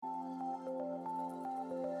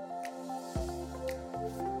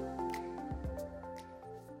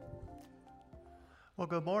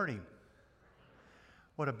good morning.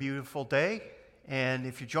 What a beautiful day. And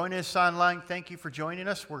if you're joining us online, thank you for joining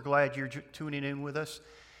us. We're glad you're tuning in with us.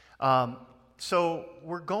 So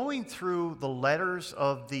we're going through the letters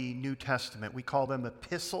of the New Testament. We call them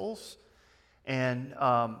epistles. And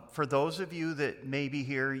for those of you that may be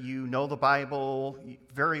here, you know the Bible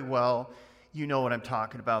very well. You know what I'm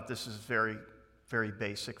talking about. This is very, very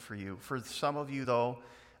basic for you. For some of you, though,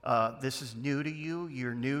 this is new to you.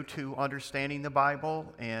 You're new to understanding the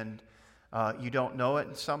Bible, and you don't know it,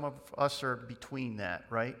 and some of us are between that,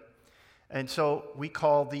 right? And so we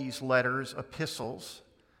call these letters epistles.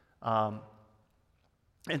 And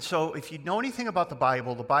so if you know anything about the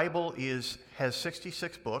Bible has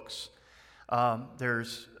 66 books.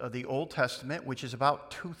 There's the Old Testament, which is about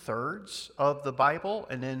 2/3 of the Bible,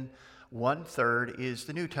 and then 1/3 is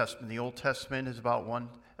the New Testament. The Old Testament is about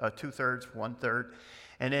 2/3, 1/3.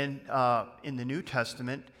 And then in the New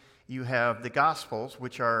Testament, you have the Gospels,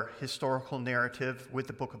 which are historical narrative with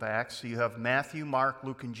the book of Acts. So you have Matthew, Mark,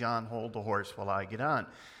 Luke, and John. Hold the horse while I get on.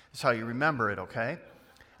 That's how you remember it, okay?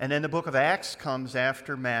 And then the book of Acts comes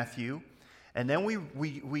after Matthew. And then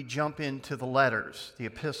we jump into the letters, the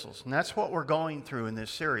epistles. And that's what we're going through in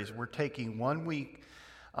this series. We're taking 1 week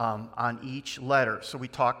on each letter. So we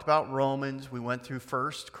talked about Romans. We went through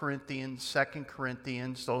 1 Corinthians, 2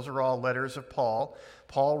 Corinthians. Those are all letters of Paul.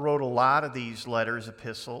 Paul wrote a lot of these letters,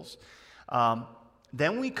 epistles.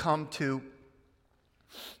 Then we come to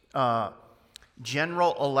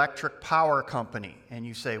General Electric Power Company. And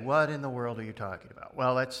you say, what in the world are you talking about?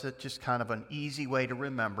 Well, that's just kind of an easy way to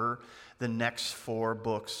remember the next 4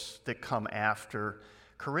 books that come after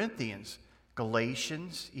Corinthians.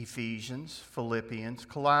 Galatians, Ephesians, Philippians,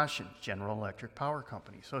 Colossians, General Electric Power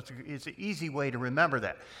Company. So it's an easy way to remember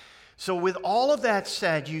that. So with all of that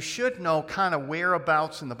said, you should know kind of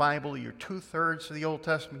whereabouts in the Bible. You're 2/3 of the Old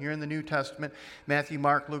Testament. You're in the New Testament. Matthew,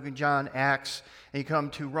 Mark, Luke, and John, Acts. And you come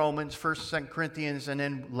to Romans, 1st, 2nd Corinthians. And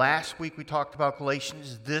then last week we talked about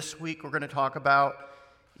Galatians. This week we're going to talk about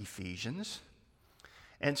Ephesians.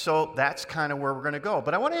 And so that's kind of where we're going to go.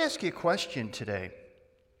 But I want to ask you a question today.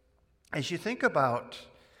 As you think about,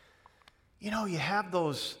 you have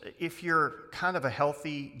those, if you're kind of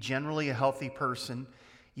generally a healthy person,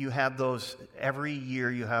 you have those, every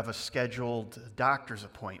year you have a scheduled doctor's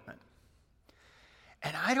appointment.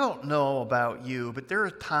 And I don't know about you, but there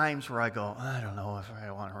are times where I go, I don't know if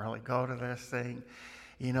I want to really go to this thing,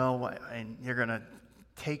 and you're going to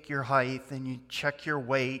take your height and you check your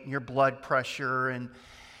weight and your blood pressure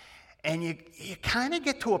and you kind of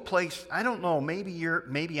get to a place, I don't know,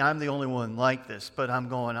 maybe I'm the only one like this, but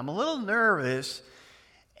I'm a little nervous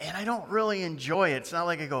and I don't really enjoy it. It's not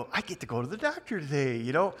like I get to go to the doctor today,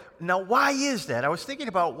 Now, why is that? I was thinking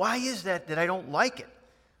about why is that I don't like it?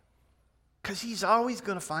 Because he's always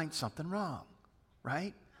going to find something wrong,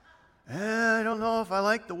 right? I don't know if I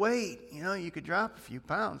like the weight. You could drop a few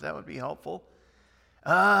pounds. That would be helpful.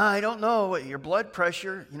 I don't know, your blood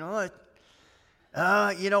pressure,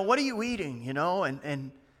 what are you eating,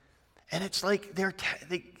 and it's like they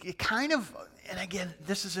kind of, and again,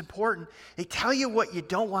 this is important, they tell you what you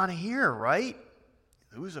don't want to hear, right?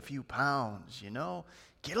 Lose a few pounds,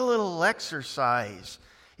 get a little exercise,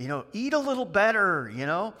 eat a little better,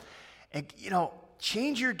 and,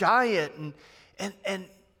 change your diet, and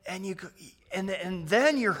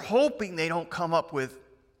then you're hoping they don't come up with,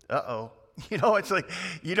 it's like,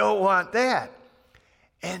 you don't want that.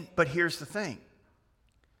 But here's the thing.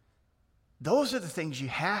 Those are the things you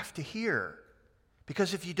have to hear.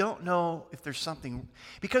 Because if you don't know if there's something,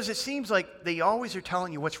 because it seems like they always are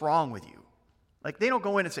telling you what's wrong with you. Like they don't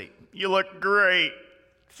go in and say, you look great.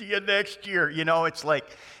 See you next year. It's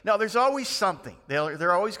like, no, there's always something.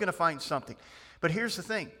 They're always going to find something. But here's the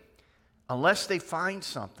thing. Unless they find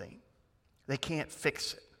something, they can't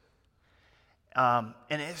fix it. And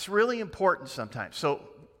it's really important sometimes. So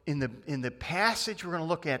in the passage we're going to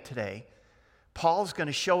look at today, Paul's going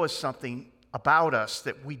to show us something about us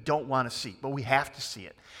that we don't want to see, but we have to see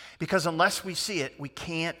it. Because unless we see it, we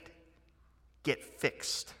can't get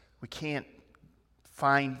fixed. We can't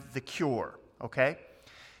find the cure, okay?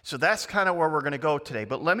 So that's kind of where we're going to go today.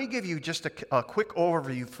 But let me give you just a quick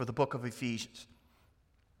overview for the book of Ephesians.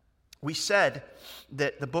 We said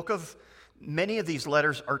that many of these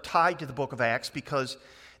letters are tied to the book of Acts because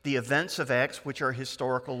the events of Acts, which are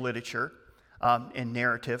historical literature and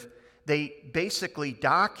narrative, they basically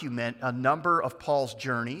document a number of Paul's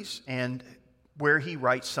journeys and where he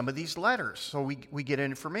writes some of these letters. So we get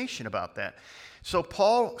information about that. So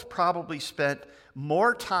Paul probably spent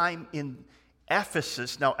more time in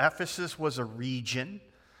Ephesus. Now, Ephesus was a region,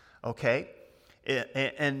 okay?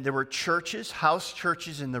 And there were churches, house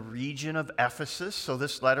churches in the region of Ephesus. So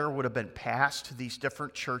this letter would have been passed to these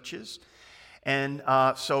different churches. And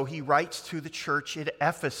so he writes to the church at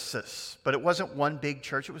Ephesus. But it wasn't one big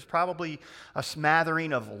church. It was probably a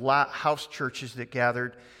smattering of house churches that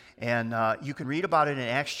gathered. And you can read about it in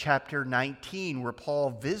Acts chapter 19, where Paul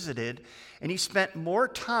visited. And he spent more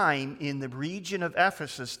time in the region of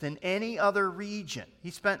Ephesus than any other region. He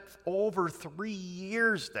spent over 3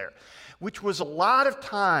 years there, which was a lot of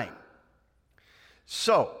time.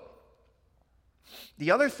 So,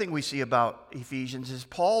 the other thing we see about Ephesians is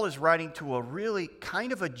Paul is writing to a really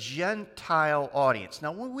kind of a Gentile audience.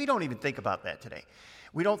 Now, we don't even think about that today.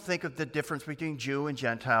 We don't think of the difference between Jew and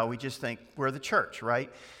Gentile. We just think we're the church,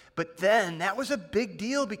 right? But then that was a big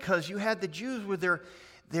deal because you had the Jews with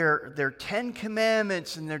their 10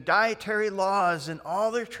 commandments and their dietary laws and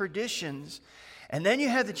all their traditions. And then you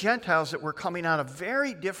had the Gentiles that were coming out of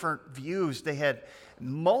very different views. They had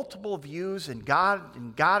multiple views and God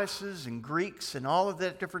and goddesses and Greeks and all of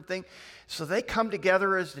that different thing. So they come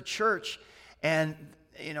together as the church, and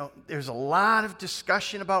there's a lot of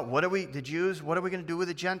discussion about the Jews, what are we going to do with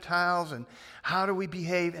the Gentiles, and how do we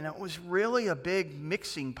behave? And it was really a big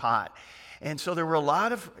mixing pot. And so there were a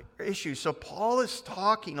lot of issues. So Paul is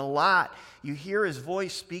talking a lot. You hear his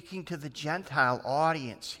voice speaking to the Gentile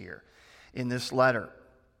audience here in this letter.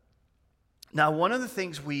 Now, one of the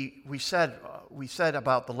things we said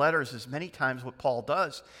about the letters is many times what Paul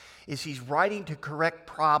does is he's writing to correct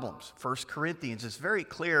problems. 1 Corinthians is very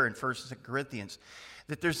clear in 1 Corinthians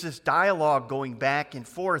that there's this dialogue going back and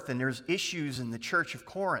forth, and there's issues in the church of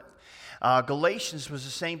Corinth. Galatians was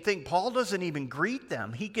the same thing. Paul doesn't even greet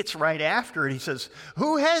them. He gets right after it. He says,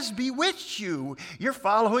 "Who has bewitched you? You're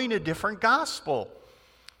following a different gospel."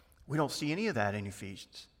 We don't see any of that in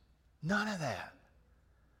Ephesians. None of that.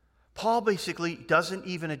 Paul basically doesn't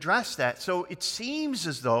even address that. So it seems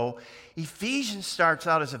as though Ephesians starts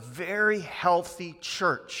out as a very healthy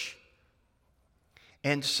church.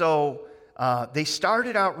 And so they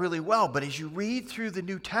started out really well. But as you read through the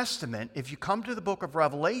New Testament, if you come to the book of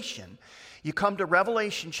Revelation, you come to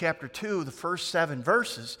Revelation chapter 2, the first 7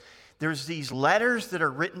 verses, there's these letters that are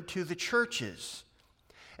written to the churches.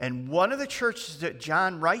 And one of the churches that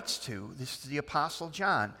John writes to, this is the Apostle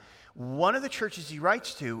John, one of the churches he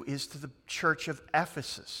writes to is to the church of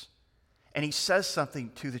Ephesus. And he says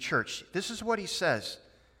something to the church. This is what he says.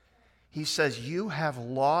 He says, "You have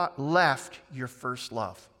left your first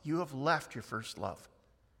love." You have left your first love.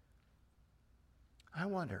 I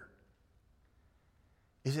wonder,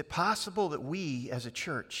 is it possible that we as a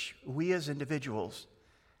church, we as individuals,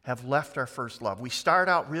 have left our first love? We start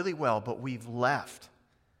out really well, but we've left.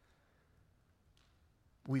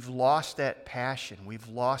 We've lost that passion. We've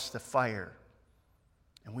lost the fire.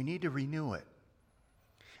 And we need to renew it.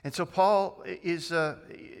 And so Paul is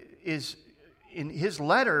in his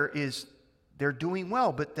letter, they're doing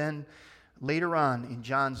well. But then later on in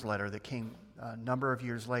John's letter that came a number of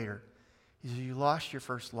years later, he says, "You lost your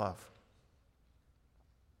first love."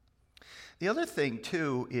 The other thing,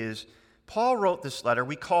 too, is Paul wrote this letter.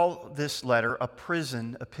 We call this letter a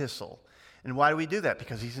prison epistle. And why do we do that?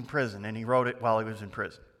 Because he's in prison, and he wrote it while he was in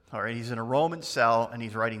prison. All right, he's in a Roman cell, and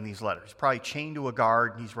he's writing these letters. He's probably chained to a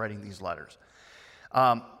guard, and he's writing these letters.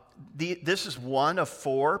 This is one of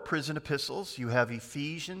 4 prison epistles. You have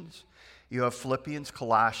Ephesians, you have Philippians,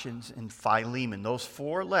 Colossians, and Philemon. Those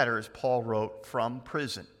 4 letters Paul wrote from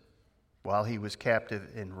prison while he was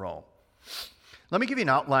captive in Rome. Let me give you an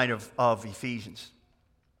outline of Ephesians.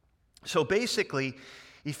 So basically,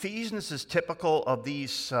 Ephesians is typical of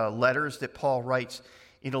these letters that Paul writes.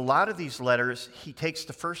 In a lot of these letters, he takes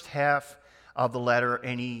the first half of the letter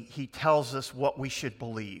and he tells us what we should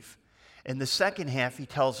believe. In the second half, he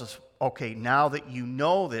tells us, okay, now that you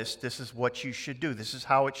know this is what you should do. This is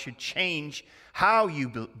how it should change how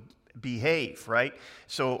you behave, right?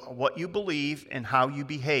 So what you believe and how you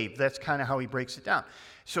behave, that's kind of how he breaks it down.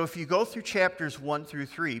 So if you go through chapters 1 through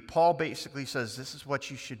 3, Paul basically says this is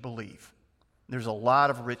what you should believe. There's a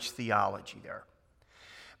lot of rich theology there.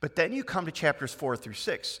 But then you come to chapters 4 through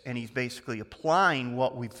 6, and he's basically applying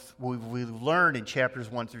what we've learned in chapters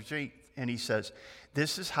 1 through 3, and he says,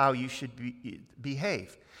 this is how you should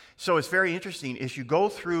behave. So it's very interesting. As you go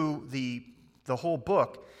through the whole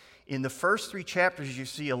book, in the first 3 chapters, you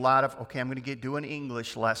see a lot of, okay, I'm going to do an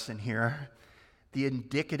English lesson here. The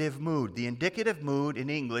indicative mood. The indicative mood in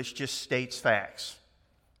English just states facts.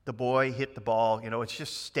 The boy hit the ball, it's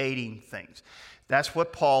just stating things. That's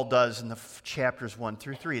what Paul does in the chapters 1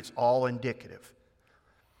 through 3. It's all indicative.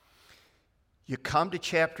 You come to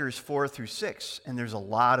chapters 4 through 6, and there's a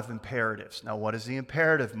lot of imperatives. Now, what does the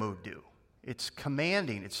imperative mood do? It's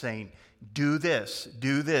commanding. It's saying, do this,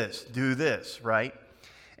 do this, do this, right?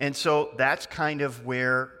 And so that's kind of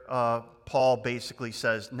where Paul basically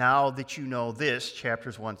says, now that you know this,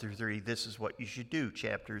 chapters 1 through 3, this is what you should do,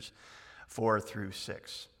 chapters 4 through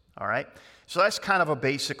 6. All right? So that's kind of a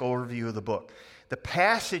basic overview of the book. The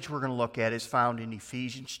passage we're going to look at is found in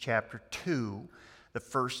Ephesians chapter 2, the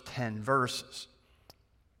first 10 verses.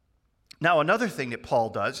 Now, another thing that Paul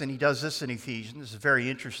does, and he does this in Ephesians, this is very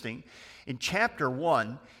interesting. In chapter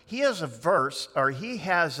 1, he has a verse, or he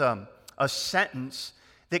has a sentence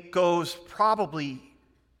that goes probably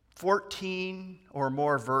 14 or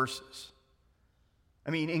more verses.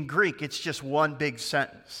 I mean, in Greek, it's just one big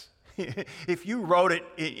sentence. If you wrote it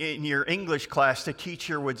in your English class, the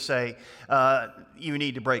teacher would say, you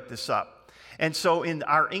need to break this up. And so in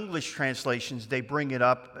our English translations, they break it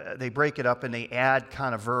up, and they add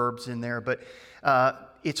kind of verbs in there. But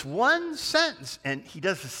it's one sentence, and he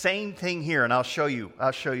does the same thing here, and I'll show you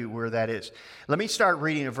where that is. Let me start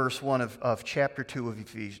reading at verse 1 of chapter 2 of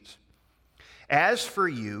Ephesians. As for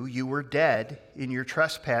you, you were dead in your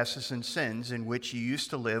trespasses and sins in which you used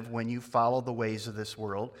to live when you followed the ways of this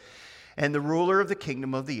world, and the ruler of the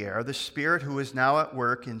kingdom of the air, the spirit who is now at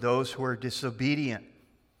work in those who are disobedient.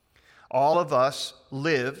 All of us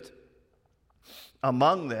lived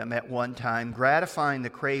among them at one time, gratifying the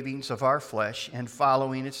cravings of our flesh and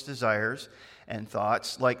following its desires and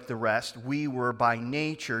thoughts. Like the rest, we were by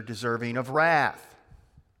nature deserving of wrath.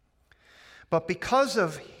 But because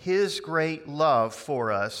of his great love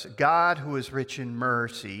for us, God, who is rich in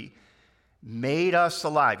mercy, made us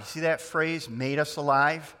alive. You see that phrase, made us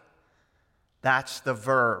alive? That's the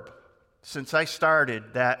verb. Since I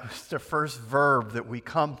started, that was the first verb that we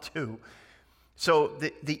come to. So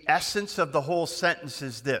the essence of the whole sentence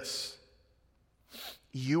is this.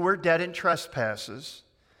 You were dead in trespasses,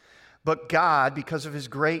 but God, because of his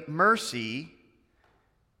great mercy,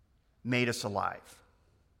 made us alive.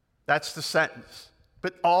 That's the sentence.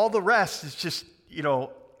 But all the rest is just,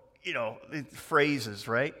 phrases,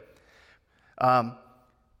 right?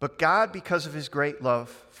 But God, because of his great love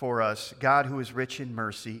for us, God who is rich in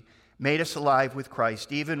mercy, made us alive with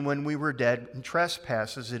Christ, even when we were dead in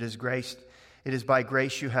trespasses. It is by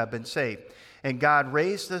grace you have been saved. And God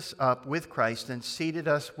raised us up with Christ and seated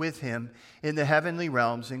us with him in the heavenly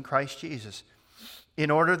realms in Christ Jesus, in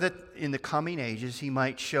order that in the coming ages he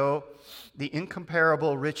might show the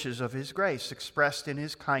incomparable riches of his grace expressed in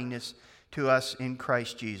his kindness to us in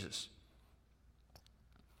Christ Jesus.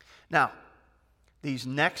 Now, these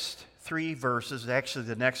next 3 verses, actually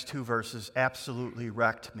the next 2 verses, absolutely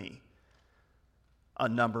wrecked me a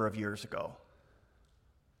number of years ago.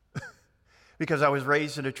 Because I was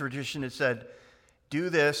raised in a tradition that said, do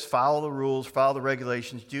this, follow the rules, follow the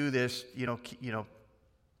regulations, do this,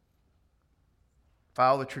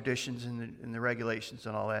 follow the traditions and the regulations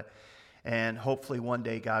and all that, and hopefully one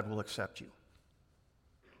day God will accept you.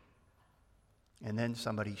 And then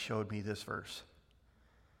somebody showed me this verse,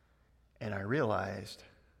 and I realized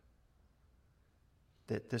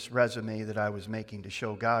that this resume that I was making to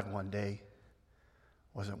show God one day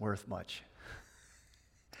wasn't worth much.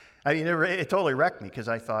 I mean, it totally wrecked me because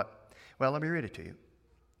I thought, well, let me read it to you.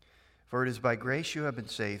 For it is by grace you have been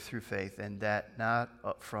saved through faith, and that not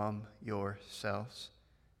from yourselves.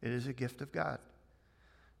 It is a gift of God,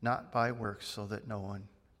 not by works, so that no one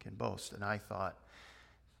can boast. And I thought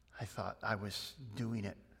I was doing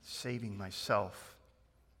it, saving myself,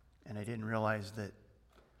 and I didn't realize that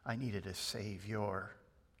I needed a Savior,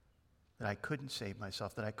 that I couldn't save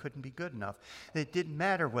myself, that I couldn't be good enough. That it didn't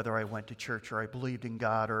matter whether I went to church or I believed in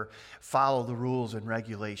God or followed the rules and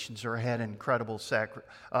regulations or had an incredible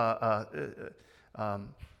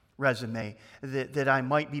resume, that I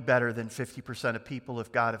might be better than 50% of people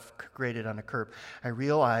if God had graded on a curve. I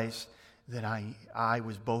realized that I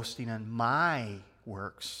was boasting on my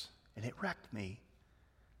works, and it wrecked me.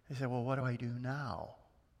 I said, well, what do I do now?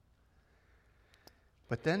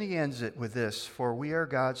 But then he ends it with this, for we are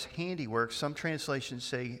God's handiwork. Some translations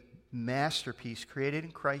say masterpiece, created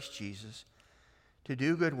in Christ Jesus to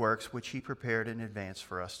do good works which he prepared in advance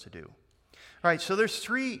for us to do. All right, so there's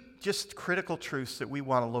 3 just critical truths that we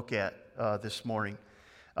want to look at this morning.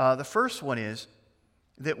 The first one is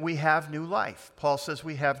that we have new life. Paul says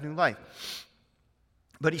we have new life.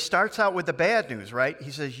 But he starts out with the bad news, right?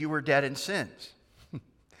 He says you were dead in sins.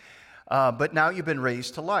 But now you've been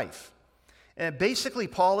raised to life. And basically,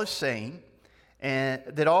 Paul is saying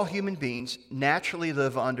that all human beings naturally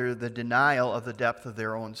live under the denial of the depth of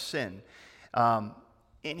their own sin. And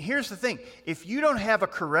here's the thing. If you don't have a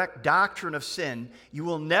correct doctrine of sin, you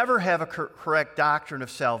will never have a correct doctrine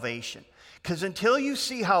of salvation. Because until you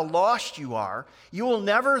see how lost you are, you will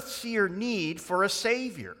never see your need for a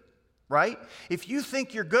Savior, right? If you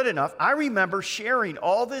think you're good enough, I remember sharing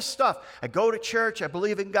all this stuff. I go to church, I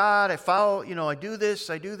believe in God, I follow, I do this,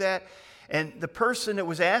 I do that. And the person that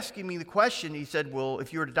was asking me the question, he said, well,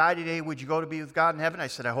 if you were to die today, would you go to be with God in heaven? I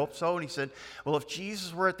said, I hope so. And he said, well, if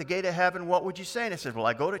Jesus were at the gate of heaven, what would you say? And I said, well,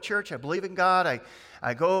 I go to church, I believe in God,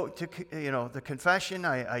 I go to, the confession,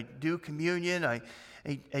 I do communion, I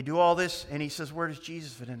do all this. And he says, where does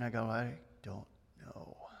Jesus fit in? I go, I don't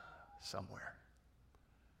know, somewhere.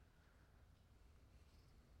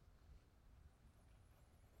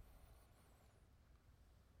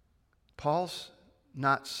 Paul's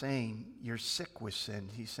not saying you're sick with sin.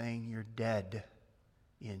 He's saying you're dead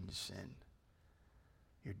in sin.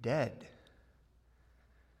 You're dead.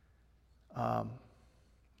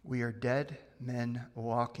 We are dead men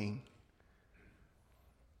walking.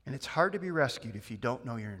 And it's hard to be rescued if you don't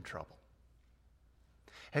know you're in trouble.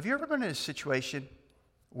 Have you ever been in a situation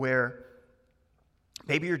where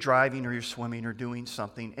maybe you're driving or you're swimming or doing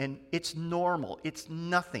something and it's normal, it's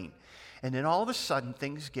nothing, and then all of a sudden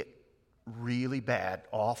things get really bad,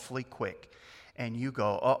 awfully quick, and you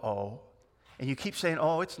go, uh-oh, and you keep saying,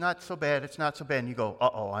 oh, it's not so bad, and you go,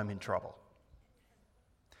 uh-oh, I'm in trouble.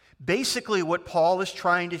 Basically, what Paul is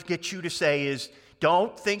trying to get you to say is,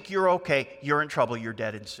 don't think you're okay, you're in trouble, you're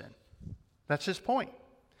dead in sin. That's his point.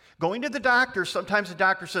 Going to the doctor, sometimes the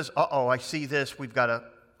doctor says, uh-oh, I see this,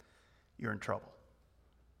 you're in trouble.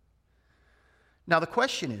 Now the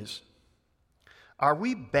question is, are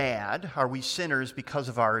we bad? Are we sinners because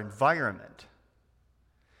of our environment?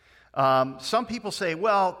 Some people say,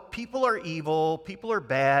 well, people are evil, people are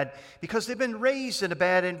bad because they've been raised in a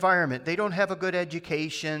bad environment. They don't have a good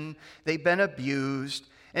education, they've been abused,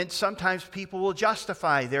 and sometimes people will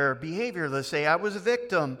justify their behavior. They'll say, I was a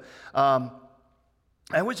victim, I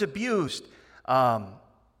was abused. But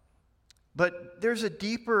there's a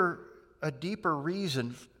deeper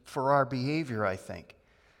reason for our behavior, I think.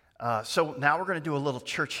 So now we're going to do a little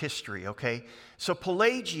church history, okay? So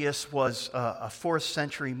Pelagius was a 4th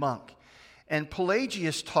century monk. And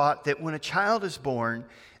Pelagius taught that when a child is born,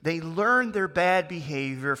 they learn their bad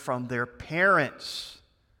behavior from their parents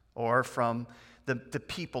or from the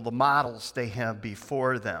people, the models they have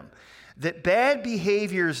before them. That bad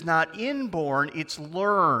behavior is not inborn, it's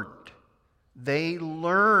learned. They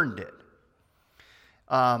learned it.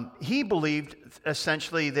 He believed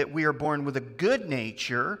essentially that we are born with a good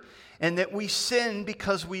nature and that we sin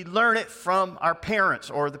because we learn it from our parents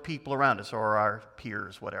or the people around us or our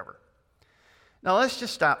peers, whatever. Now let's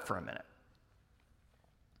just stop for a minute.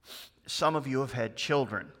 Some of you have had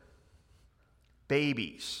children,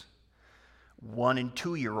 babies, 1 and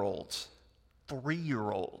 2-year-olds,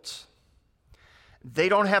 3-year-olds. They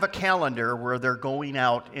don't have a calendar where they're going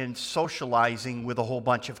out and socializing with a whole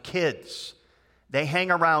bunch of kids. They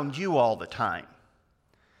hang around you all the time.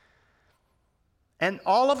 And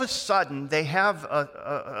all of a sudden, they have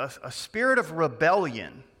a spirit of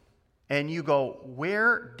rebellion. And you go,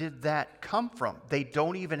 where did that come from? They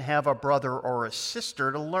don't even have a brother or a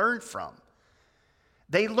sister to learn from.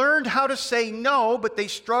 They learned how to say no, but they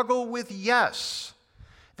struggle with yes.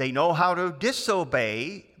 They know how to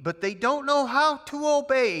disobey, but they don't know how to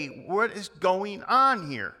obey. What is going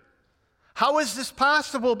on here? How is this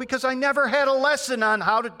possible? Because I never had a lesson on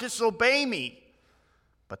how to disobey me.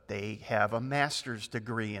 But they have a master's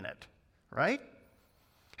degree in it, right?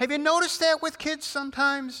 Have you noticed that with kids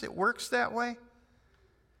sometimes? It works that way.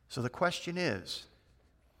 So the question is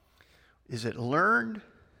it learned,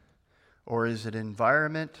 or is it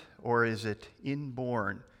environment, or is it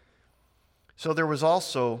inborn? So there was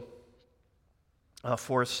also a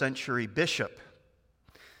 4th century bishop,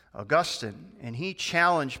 Augustine, and he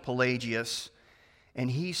challenged Pelagius, and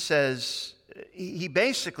he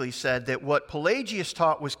basically said that what Pelagius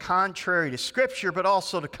taught was contrary to Scripture, but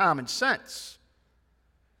also to common sense,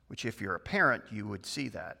 which if you're a parent, you would see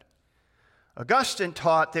that. Augustine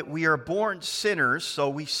taught that we are born sinners, so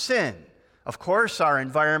we sin. Of course, our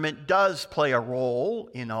environment does play a role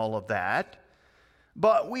in all of that,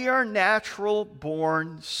 but we are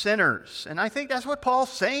natural-born sinners. And I think that's what Paul's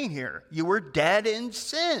saying here. You were dead in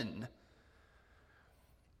sin.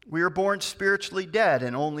 We are born spiritually dead,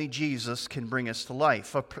 and only Jesus can bring us to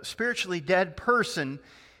life. A spiritually dead person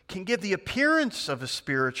can give the appearance of a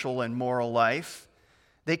spiritual and moral life.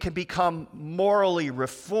 They can become morally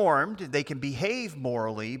reformed. They can behave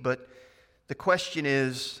morally, but the question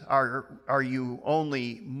is, are you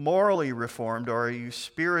only morally reformed, or are you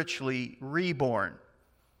spiritually reborn?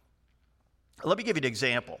 Let me give you an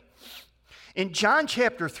example. In John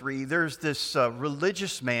chapter 3, there's this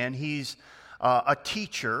religious man. He's a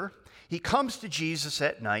teacher. He comes to Jesus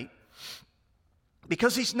at night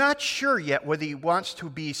because he's not sure yet whether he wants to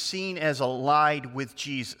be seen as allied with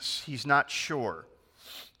Jesus. He's not sure.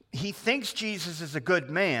 He thinks Jesus is a good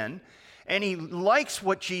man, and he likes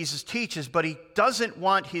what Jesus teaches, but he doesn't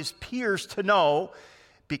want his peers to know,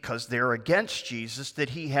 because they're against Jesus, that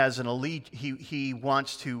he has he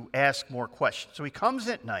wants to ask more questions. So he comes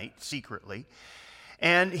at night secretly,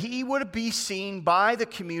 and he would be seen by the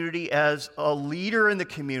community as a leader in the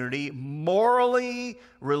community, morally,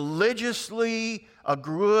 religiously, a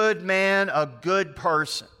good man, a good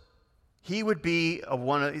person. He would be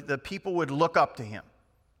the people would look up to him.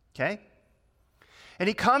 Okay? And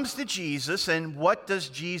he comes to Jesus, and what does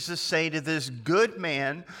Jesus say to this good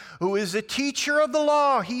man who is a teacher of the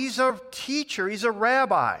law? He's a teacher, he's a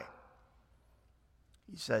rabbi.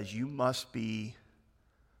 He says, "You must be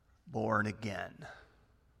born again."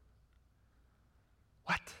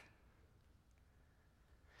 What?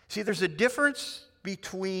 See, there's a difference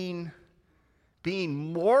between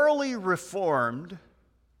being morally reformed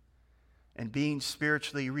and being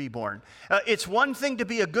spiritually reborn. It's one thing to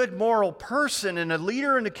be a good moral person and a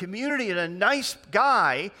leader in the community and a nice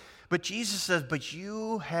guy, but Jesus says, but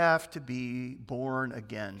you have to be born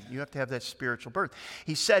again. You have to have that spiritual birth.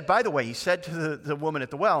 He said, by the way, he said to the woman at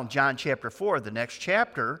the well in John chapter 4, the next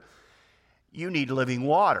chapter, you need living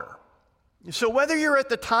water. So whether you're at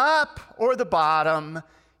the top or the bottom,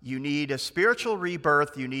 you need a spiritual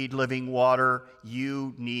rebirth, you need living water,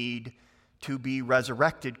 you need to be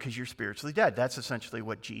resurrected because you're spiritually dead. That's essentially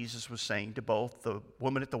what Jesus was saying to both the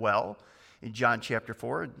woman at the well in John chapter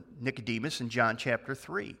 4 and Nicodemus in John chapter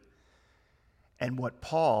 3. And what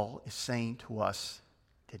Paul is saying to us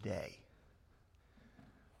today.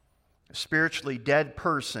 A spiritually dead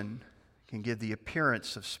person can give the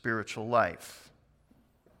appearance of spiritual life.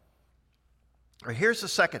 Here's the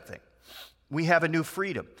second thing. We have a new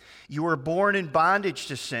freedom. You were born in bondage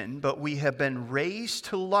to sin, but we have been raised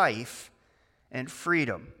to life and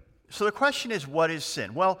freedom. So the question is, what is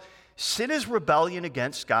sin? Well, sin is rebellion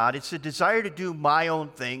against God. It's a desire to do my own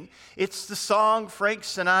thing. It's the song Frank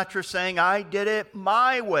Sinatra sang, "I did it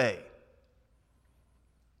my way."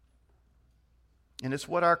 And it's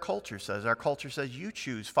what our culture says. Our culture says, you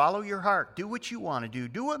choose, follow your heart, do what you want to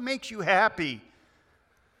do what makes you happy.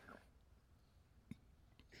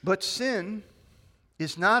 But sin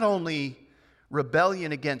is not only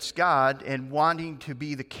rebellion against God and wanting to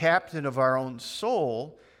be the captain of our own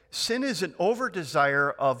soul. Sin is an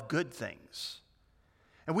over-desire of good things.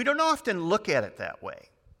 And we don't often look at it that way.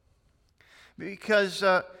 Because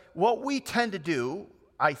what we tend to do,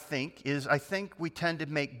 I think we tend to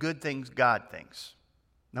make good things God things.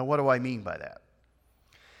 Now, what do I mean by that?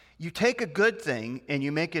 You take a good thing and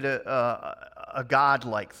you make it a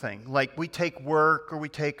God-like thing. Like we take work or we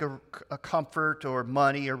take a comfort or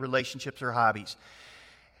money or relationships or hobbies.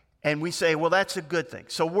 And we say, well, that's a good thing.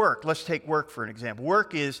 So work, let's take work for an example.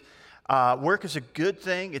 Work is a good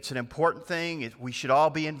thing. It's an important thing. We should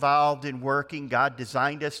all be involved in working. God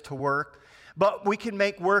designed us to work. But we can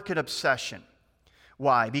make work an obsession.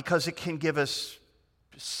 Why? Because it can give us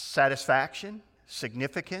satisfaction,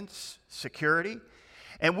 significance, security.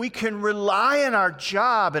 And we can rely on our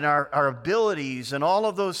job and our abilities and all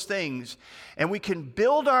of those things. And we can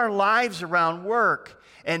build our lives around work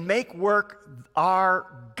and make work our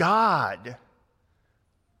God.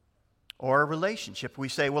 Or a relationship. We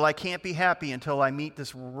say, well, I can't be happy until I meet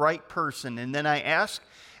this right person. And then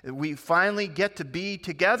we finally get to be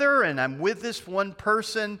together, and I'm with this one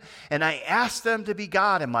person, and I ask them to be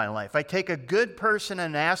God in my life. I take a good person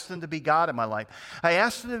and ask them to be God in my life. I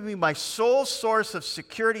ask them to be my sole source of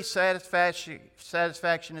security, satisfaction,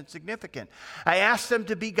 and significance. I ask them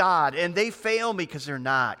to be God, and they fail me because they're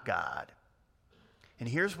not God. And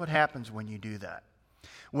here's what happens when you do that.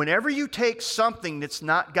 Whenever you take something that's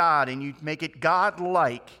not God and you make it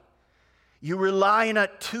God-like, you rely on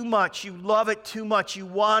it too much, you love it too much, you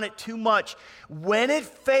want it too much. When it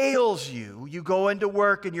fails you, you go into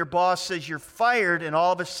work and your boss says you're fired, and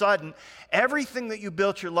all of a sudden, everything that you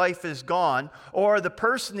built your life is gone. Or the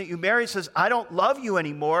person that you marry says, I don't love you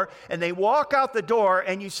anymore, and they walk out the door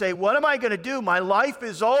and you say, what am I going to do? My life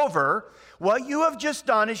is over. What you have just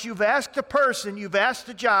done is you've asked a person, you've asked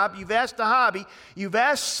a job, you've asked a hobby, you've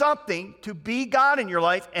asked something to be God in your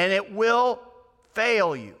life, and it will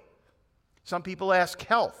fail you. Some people ask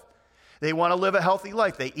health. They want to live a healthy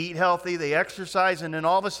life. They eat healthy, they exercise, and then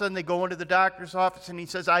all of a sudden they go into the doctor's office and he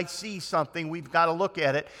says, I see something, we've got to look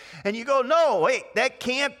at it. And you go, no, wait, that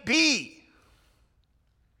can't be.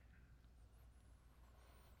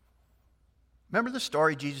 Remember the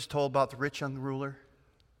story Jesus told about the rich young ruler?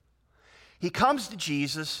 He comes to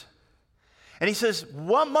Jesus, And he says,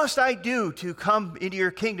 what must I do to come into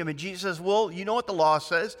your kingdom? And Jesus says, well, you know what the law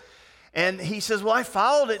says. And he says, well, I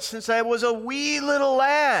followed it since I was a wee little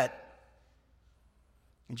lad.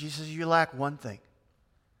 And Jesus says, you lack one thing.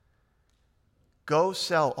 Go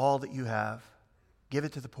sell all that you have, give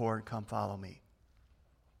it to the poor, and come follow me.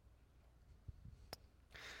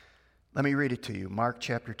 Let me read it to you. Mark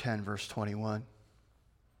chapter 10, verse 21.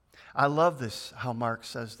 I love this, how Mark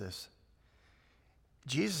says this.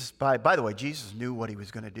 Jesus, by the way, Jesus knew what he was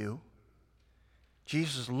going to do.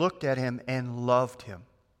 Jesus looked at him and loved him.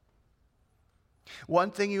 One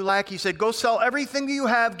thing you lack, he said, go sell everything you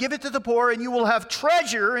have, give it to the poor, and you will have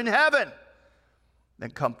treasure in heaven. Then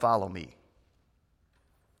come follow me.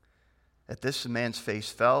 At this, the man's face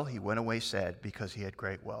fell. He went away sad because he had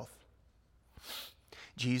great wealth.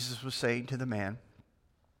 Jesus was saying to the man,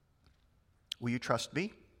 will you trust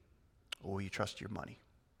me, or will you trust your money?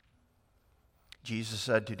 Jesus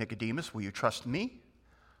said to Nicodemus, will you trust me,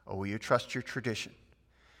 or will you trust your tradition?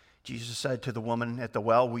 Jesus said to the woman at the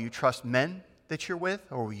well, will you trust men that you're with,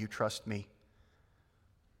 or will you trust me?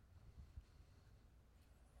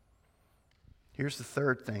 Here's the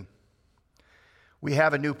third thing. We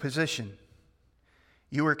have a new position.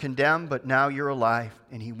 You were condemned, but now you're alive,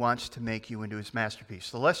 and he wants to make you into his masterpiece.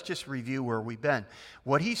 So let's just review where we've been.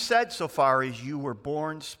 What he said so far is you were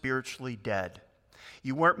born spiritually dead.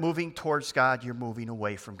 You weren't moving towards God, you're moving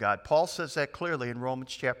away from God. Paul says that clearly in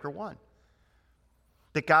Romans chapter 1.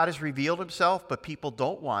 That God has revealed himself, but people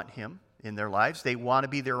don't want him in their lives. They want to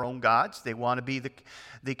be their own gods. They want to be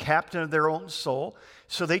the captain of their own soul.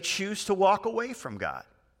 So they choose to walk away from God.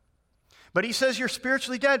 But he says you're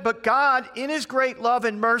spiritually dead, but God, in his great love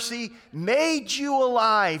and mercy, made you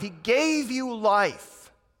alive. He gave you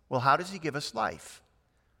life. Well, how does he give us life?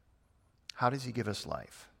 How does he give us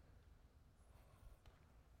life?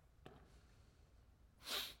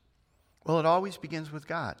 Well, it always begins with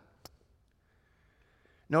God.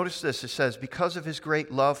 Notice this. It says, because of his great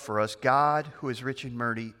love for us, God, who is rich in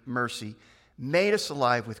mercy, made us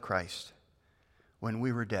alive with Christ when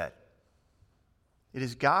we were dead. It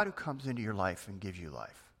is God who comes into your life and gives you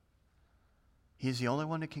life. He's the only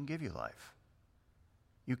one that can give you life.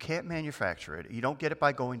 You can't manufacture it. You don't get it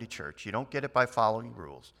by going to church. You don't get it by following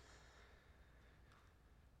rules.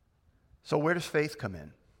 So where does faith come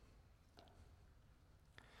in?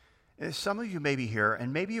 Some of you may be here,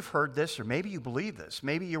 and maybe you've heard this, or maybe you believe this.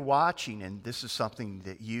 Maybe you're watching, and this is something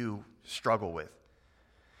that you struggle with.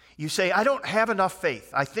 You say, I don't have enough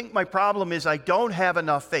faith. I think my problem is I don't have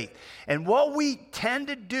enough faith. And what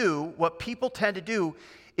people tend to do,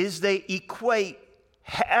 is they equate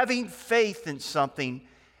having faith in something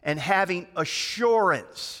and having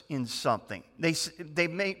assurance in something.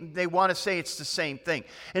 They want to say it's the same thing.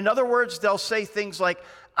 In other words, they'll say things like,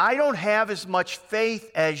 I don't have as much faith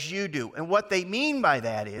as you do. And what they mean by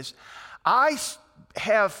that is, I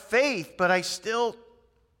have faith, but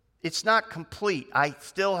it's not complete. I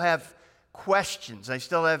still have questions. I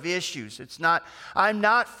still have issues. I'm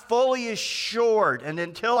not fully assured. And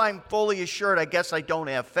until I'm fully assured, I guess I don't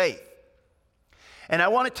have faith. And I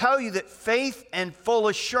want to tell you that faith and full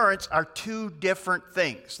assurance are two different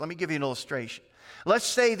things. Let me give you an illustration. Let's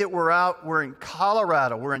say that we're in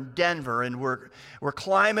Colorado, we're in Denver, and we're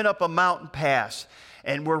climbing up a mountain pass.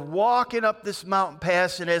 And we're walking up this mountain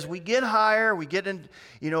pass, and as we get higher, we get into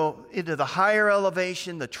the higher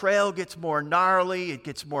elevation, the trail gets more gnarly, it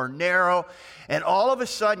gets more narrow, and all of a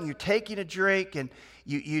sudden you're taking a drink, and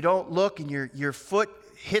you don't look, and your foot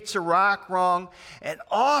hits a rock wrong, and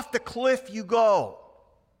off the cliff you go.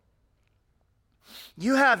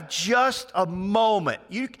 You have just a moment.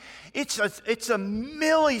 It's a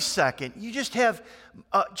millisecond. You just have,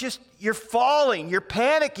 you're falling, you're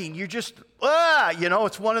panicking, you're just,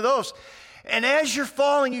 it's one of those. And as you're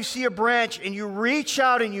falling, you see a branch, and you reach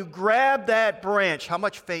out and you grab that branch. How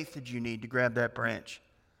much faith did you need to grab that branch?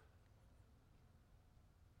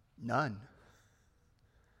 None.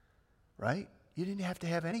 Right? You didn't have to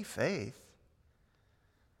have any faith.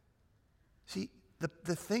 See,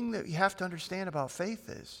 the thing that you have to understand about faith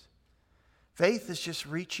is just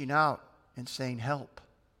reaching out and saying, help.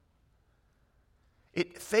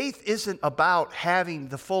 Faith isn't about having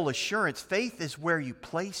the full assurance. Faith is where you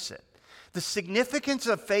place it. The significance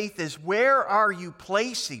of faith is, where are you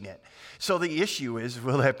placing it? So the issue is,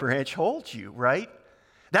 will that branch hold you, right?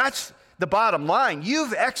 That's the bottom line.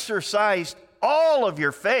 You've exercised all of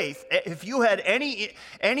your faith. If you had any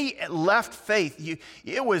left faith,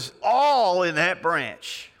 it was all in that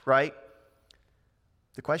branch, right?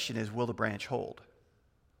 The question is, will the branch hold?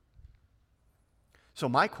 So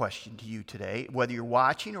my question to you today, whether you're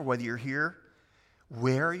watching or whether you're here,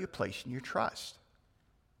 where are you placing your trust?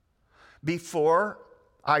 Before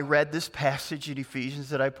I read this passage in Ephesians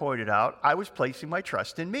that I pointed out, I was placing my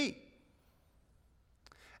trust in me.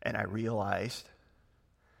 And I realized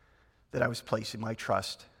that I was placing my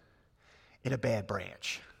trust in a bad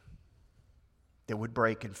branch that would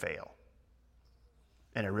break and fail.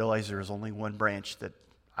 And I realized there was only one branch that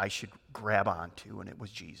I should grab onto, and it was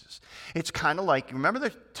Jesus. It's kind of like, remember the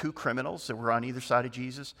two criminals that were on either side of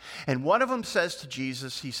Jesus? And one of them says to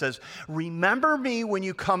Jesus, he says, remember me when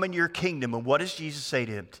you come in your kingdom. And what does Jesus say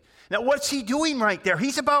to him? Now, what's he doing right there?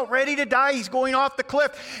 He's about ready to die. He's going off the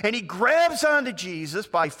cliff. And he grabs onto Jesus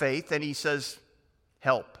by faith, and he says,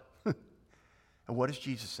 help. And what does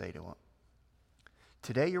Jesus say to him?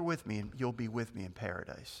 Today you're with me, and you'll be with me in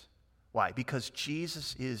paradise. Why? Because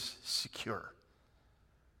Jesus is secure.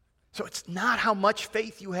 So it's not how much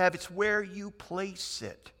faith you have, it's where you place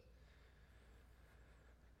it.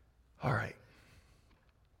 All right.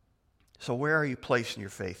 So where are you placing your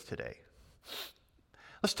faith today?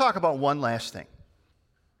 Let's talk about one last thing.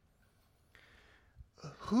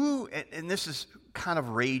 Who, and this is kind of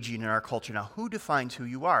raging in our culture now, who defines who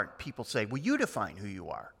you are? People say, well, you define who you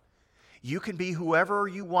are. You can be whoever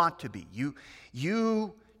you want to be.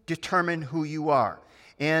 You determine who you are.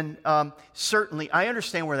 And certainly, I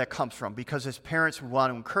understand where that comes from, because as parents, we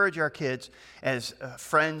want to encourage our kids, as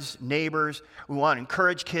friends, neighbors, we want to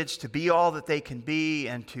encourage kids to be all that they can be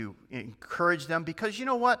and to encourage them, because you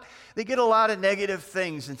know what? They get a lot of negative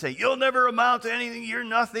things and say, you'll never amount to anything, you're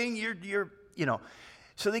nothing, you're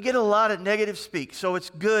So they get a lot of negative speak. So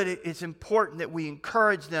it's good, it's important that we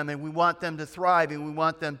encourage them, and we want them to thrive, and we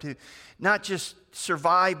want them to not just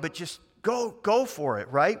survive, but just go for it,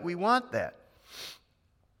 right? We want that.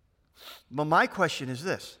 But my question is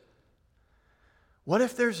this. What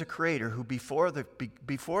if there's a creator who before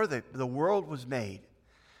the world was made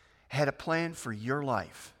had a plan for your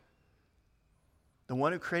life? The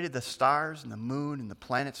one who created the stars and the moon and the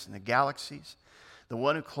planets and the galaxies, the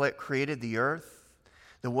one who created the earth,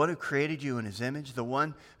 the one who created you in his image, the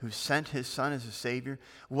one who sent his son as a savior.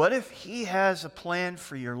 What if he has a plan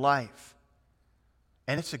for your life?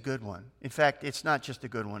 And it's a good one. In fact, it's not just a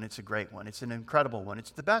good one, it's a great one. It's an incredible one.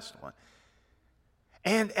 It's the best one.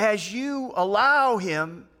 And as you allow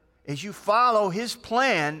him, as you follow his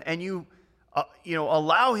plan, and you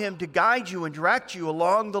allow him to guide you and direct you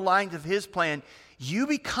along the lines of his plan, you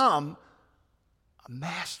become a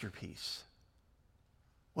masterpiece.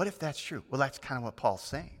 What if that's true? Well, that's kind of what Paul's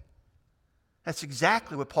saying. That's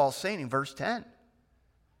exactly what Paul's saying in verse 10.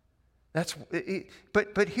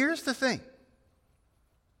 But here's the thing.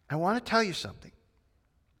 I want to tell you something.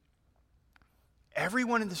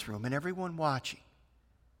 Everyone in this room and everyone watching,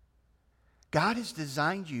 God has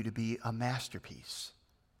designed you to be a masterpiece.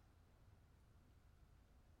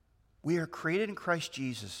 We are created in Christ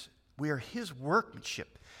Jesus. We are his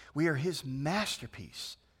workmanship. We are his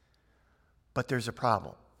masterpiece. But there's a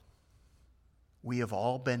problem. We have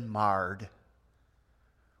all been marred.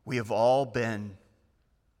 We have all been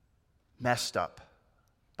messed up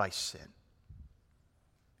by sin.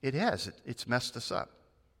 It has. It's messed us up.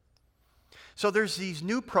 So there's these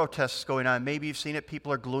new protests going on. Maybe you've seen it.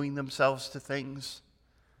 People are gluing themselves to things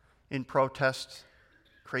in protests.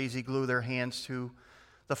 Crazy glue their hands to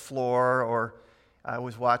the floor. Or I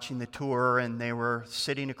was watching the tour and they were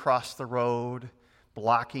sitting across the road,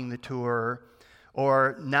 blocking the tour.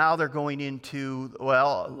 Or now they're going into,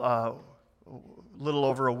 a little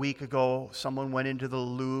over a week ago, someone went into the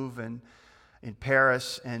Louvre in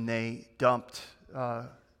Paris and they dumped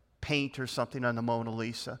paint or something on the Mona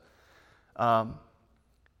Lisa.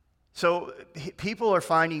 So people are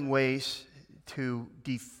finding ways to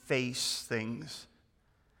deface things,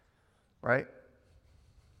 right?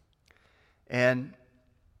 And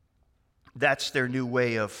that's their new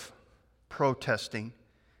way of protesting.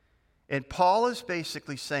 And Paul is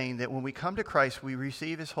basically saying that when we come to Christ, we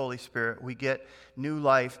receive his Holy Spirit, we get new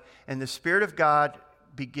life, and the Spirit of God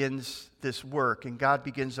begins this work, and God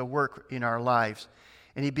begins a work in our lives.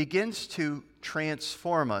 And he begins to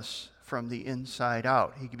transform us from the inside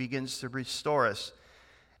out. He begins to restore us.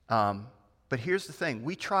 But here's the thing.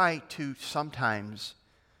 We try to sometimes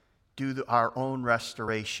do our own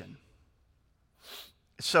restoration.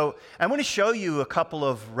 So I'm going to show you a couple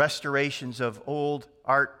of restorations of old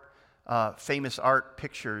art, famous art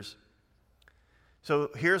pictures. So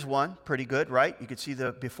here's one, pretty good, right? You can see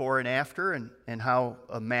the before and after and how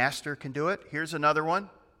a master can do it. Here's another one.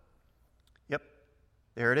 Yep,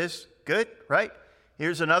 there it is. Good, right?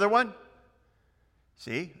 Here's another one.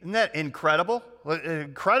 See, isn't that incredible?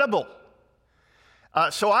 Incredible.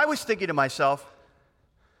 So I was thinking to myself,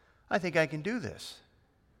 I think I can do this.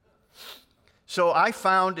 So I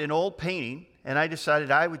found an old painting and I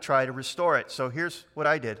decided I would try to restore it. So here's what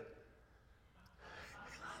I did.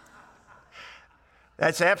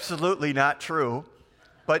 That's absolutely not true,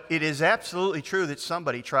 but it is absolutely true that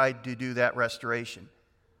somebody tried to do that restoration.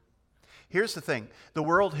 Here's the thing. The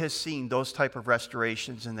world has seen those type of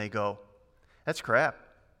restorations, and they go, that's crap.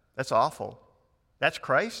 That's awful. That's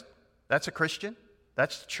Christ? That's a Christian?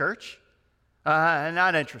 That's the church? I'm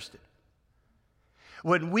not interested.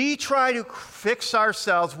 When we try to fix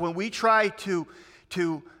ourselves, when we try to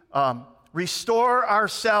restore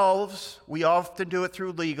ourselves, we often do it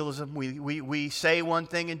through legalism. We say one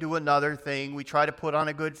thing and do another thing. We try to put on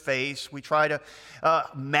a good face. We try to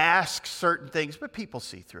mask certain things, but people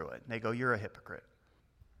see through it. And they go, you're a hypocrite.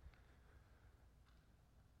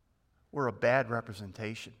 We're a bad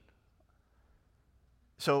representation.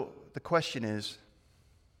 So the question is,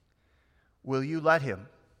 will you let him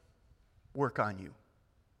work on you?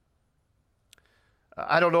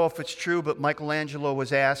 I don't know if it's true, but Michelangelo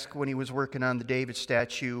was asked when he was working on the David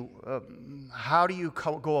statue, how do you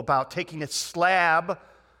go about taking a slab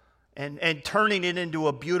and turning it into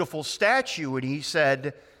a beautiful statue? And he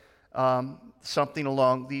said something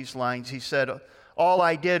along these lines. He said, all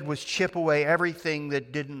I did was chip away everything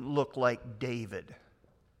that didn't look like David.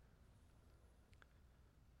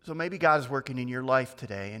 So maybe God is working in your life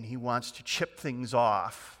today, and he wants to chip things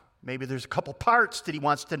off. Maybe there's a couple parts that he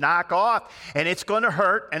wants to knock off, and it's going to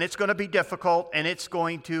hurt, and it's going to be difficult, and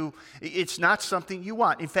it's not something you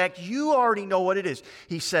want. In fact, you already know what it is.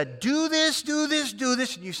 He said, do this, do this, do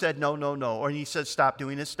this, and you said, no, no, no. Or he said, stop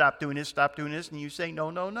doing this, stop doing this, stop doing this, and you say, no,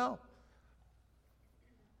 no, no.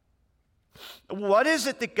 What is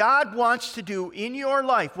it that God wants to do in your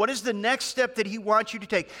life? What is the next step that he wants you to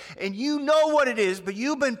take? And you know what it is, but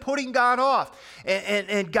you've been putting God off.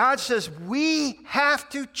 And God says, we have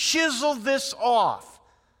to chisel this off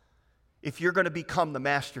if you're going to become the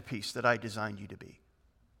masterpiece that I designed you to be.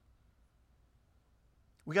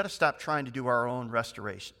 We got to stop trying to do our own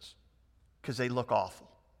restorations because they look awful.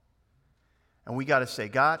 And we got to say,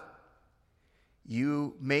 God,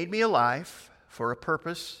 you made me alive for a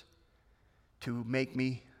purpose to make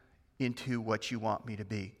me into what you want me to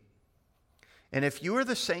be. And if you are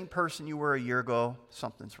the same person you were a year ago,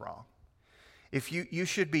 something's wrong. If you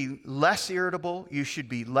should be less irritable, you should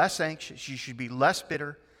be less anxious, you should be less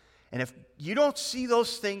bitter. And if you don't see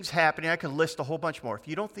those things happening, I can list a whole bunch more. If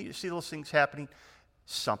you don't see those things happening,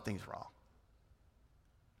 something's wrong.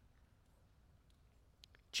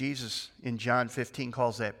 Jesus in John 15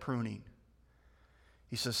 calls that pruning.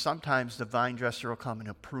 He says sometimes the vine dresser will come and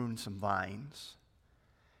he'll prune some vines,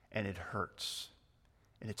 and it hurts,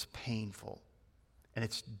 and it's painful, and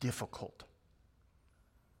it's difficult.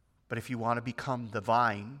 But if you want to become the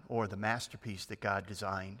vine or the masterpiece that God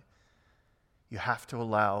designed, you have to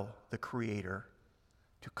allow the Creator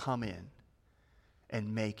to come in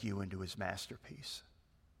and make you into his masterpiece.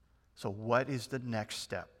 So what is the next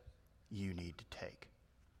step you need to take?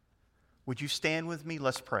 Would you stand with me?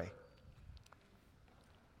 Let's pray.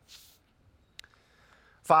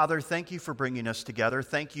 Father, thank you for bringing us together.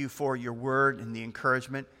 Thank you for your word and the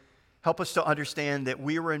encouragement. Help us to understand that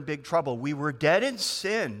we were in big trouble. We were dead in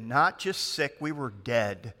sin, not just sick. We were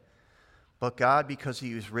dead. But God, because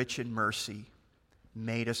he was rich in mercy,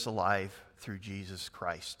 made us alive through Jesus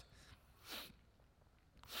Christ.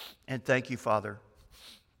 And thank you, Father,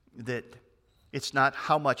 that it's not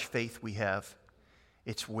how much faith we have,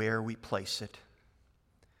 it's where we place it.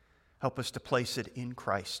 Help us to place it in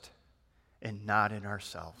Christ and not in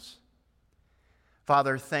ourselves.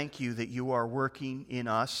 Father, thank you that you are working in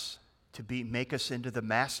us to make us into the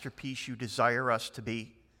masterpiece you desire us to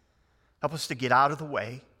be. Help us to get out of the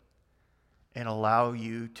way and allow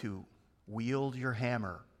you to wield your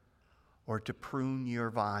hammer or to prune your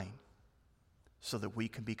vine so that we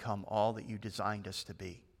can become all that you designed us to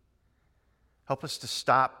be. Help us to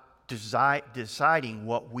stop deciding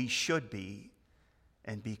what we should be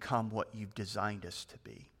and become what you've designed us to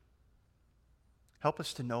be. Help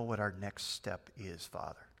us to know what our next step is,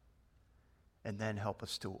 Father. And then help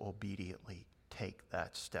us to obediently take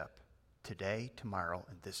that step today, tomorrow,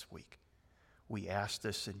 and this week. We ask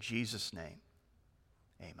this in Jesus' name.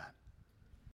 Amen.